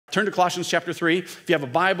Turn to Colossians chapter 3. If you have a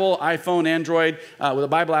Bible, iPhone, Android, with a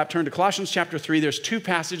Bible app, turn to Colossians chapter 3. There's 2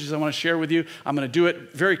 passages I want to share with you. I'm going to do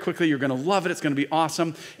it very quickly. You're going to love it. It's going to be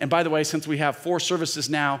awesome. And by the way, since we have 4 services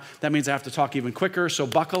now, that means I have to talk even quicker. So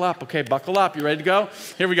buckle up. Okay, buckle up. You ready to go?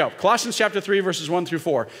 Here we go. Colossians chapter 3, verses 1 through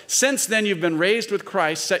 4. Since then you've been raised with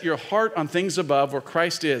Christ, set your heart on things above where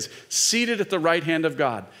Christ is, seated at the right hand of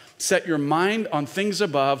God. Set your mind on things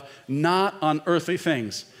above, not on earthly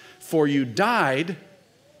things. For you died,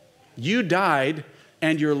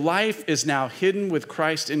 and your life is now hidden with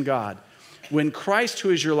Christ in God. When Christ, who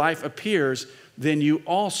is your life, appears, then you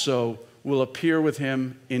also will appear with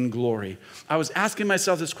him in glory. I was asking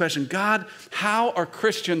myself this question, God, how are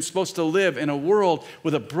Christians supposed to live in a world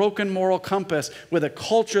with a broken moral compass, with a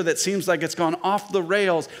culture that seems like it's gone off the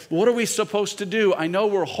rails? What are we supposed to do? I know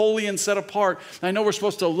we're holy and set apart. I know we're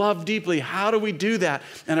supposed to love deeply. How do we do that?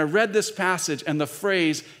 And I read this passage, and the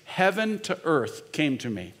phrase, heaven to earth, came to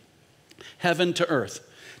me. Heaven to earth.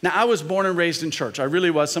 Now, I was born and raised in church. I really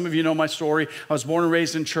was. Some of you know my story. I was born and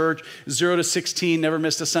raised in church, 0 to 16, never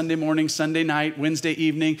missed a Sunday morning, Sunday night, Wednesday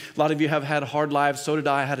evening. A lot of you have had hard lives. So did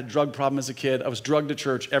I. I had a drug problem as a kid. I was drugged to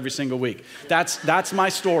church every single week. That's my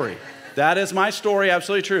story. That is my story,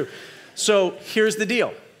 absolutely true. So here's the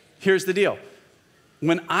deal. Here's the deal.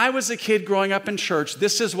 When I was a kid growing up in church,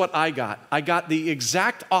 this is what I got. I got the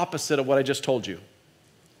exact opposite of what I just told you.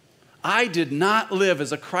 I did not live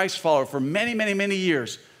as a Christ follower for many, many, many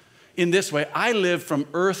years in this way. I lived from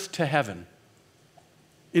earth to heaven.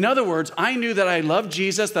 In other words, I knew that I loved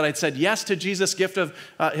Jesus, that I'd said yes to Jesus' gift of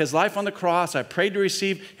his life on the cross. I prayed to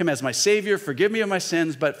receive him as my Savior, forgive me of my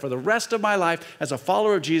sins, but for the rest of my life as a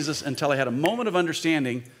follower of Jesus, until I had a moment of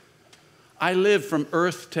understanding, I lived from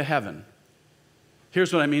earth to heaven.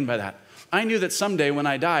 Here's what I mean by that. I knew that someday when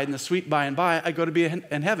I died, in the sweet by and by, I'd go to be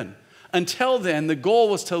in heaven. Until then, the goal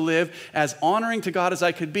was to live as honoring to God as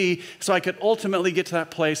I could be, so I could ultimately get to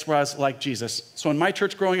that place where I was like Jesus. So in my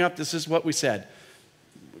church growing up, this is what we said.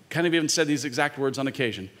 Kind of even said these exact words on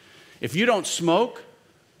occasion. If you don't smoke,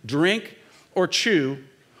 drink, or chew,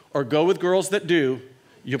 or go with girls that do,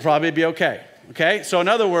 you'll probably be okay. Okay? So in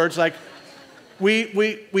other words, like,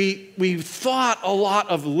 we thought a lot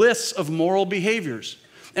of lists of moral behaviors.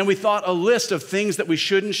 And we thought a list of things that we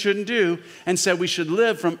should and shouldn't do, and said we should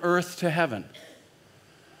live from earth to heaven.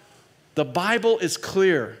 The Bible is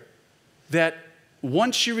clear that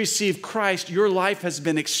once you receive Christ, your life has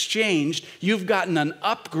been exchanged. You've gotten an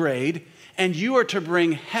upgrade, and you are to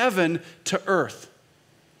bring heaven to earth.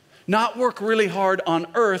 Not work really hard on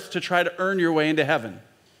earth to try to earn your way into heaven.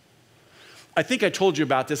 I think I told you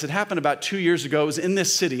about this. It happened about 2 years ago. It was in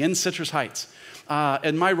this city, in Citrus Heights.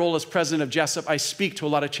 In my role as president of Jessup, I speak to a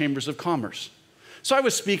lot of chambers of commerce. So I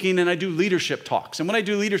was speaking, and I do leadership talks. And when I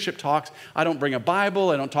do leadership talks, I don't bring a Bible.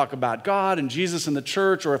 I don't talk about God and Jesus and the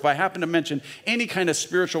church, or if I happen to mention any kind of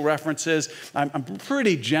spiritual references, I'm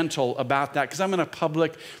pretty gentle about that because I'm in a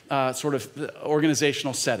public sort of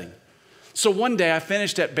organizational setting. So one day I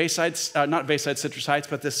finished at Bayside, not Bayside Citrus Heights,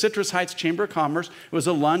 but the Citrus Heights Chamber of Commerce. It was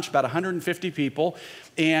a lunch, about 150 people.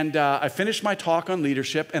 And I finished my talk on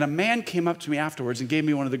leadership, and a man came up to me afterwards and gave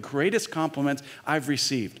me one of the greatest compliments I've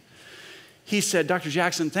received. He said, Dr.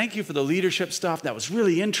 Jackson, thank you for the leadership stuff. That was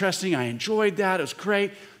really interesting. I enjoyed that. It was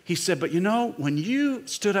great. He said, but you know, when you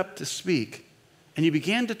stood up to speak and you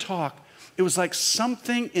began to talk, it was like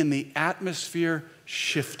something in the atmosphere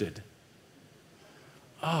shifted.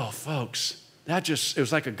 Oh, folks, it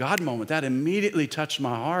was like a God moment. That immediately touched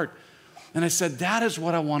my heart. And I said, that is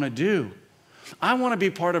what I want to do. I want to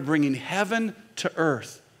be part of bringing heaven to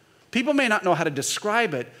earth. People may not know how to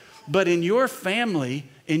describe it, but in your family,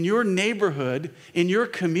 in your neighborhood, in your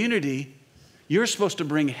community, you're supposed to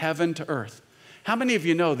bring heaven to earth. How many of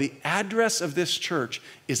you know the address of this church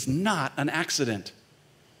is not an accident?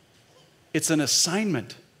 It's an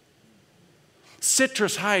assignment.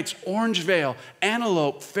 Citrus Heights, Orangevale,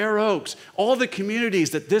 Antelope, Fair Oaks, all the communities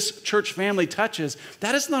that this church family touches,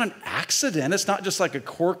 that is not an accident. It's not just like a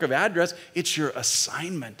quirk of address. It's your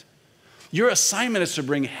assignment. Your assignment is to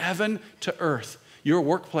bring heaven to earth. Your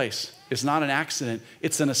workplace is not an accident.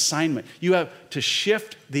 It's an assignment. You have to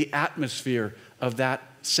shift the atmosphere of that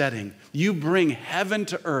setting. You bring heaven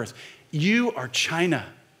to earth. You are China.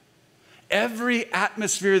 Every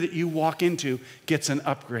atmosphere that you walk into gets an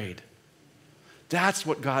upgrade. That's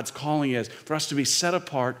what God's calling is, for us to be set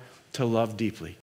apart to love deeply.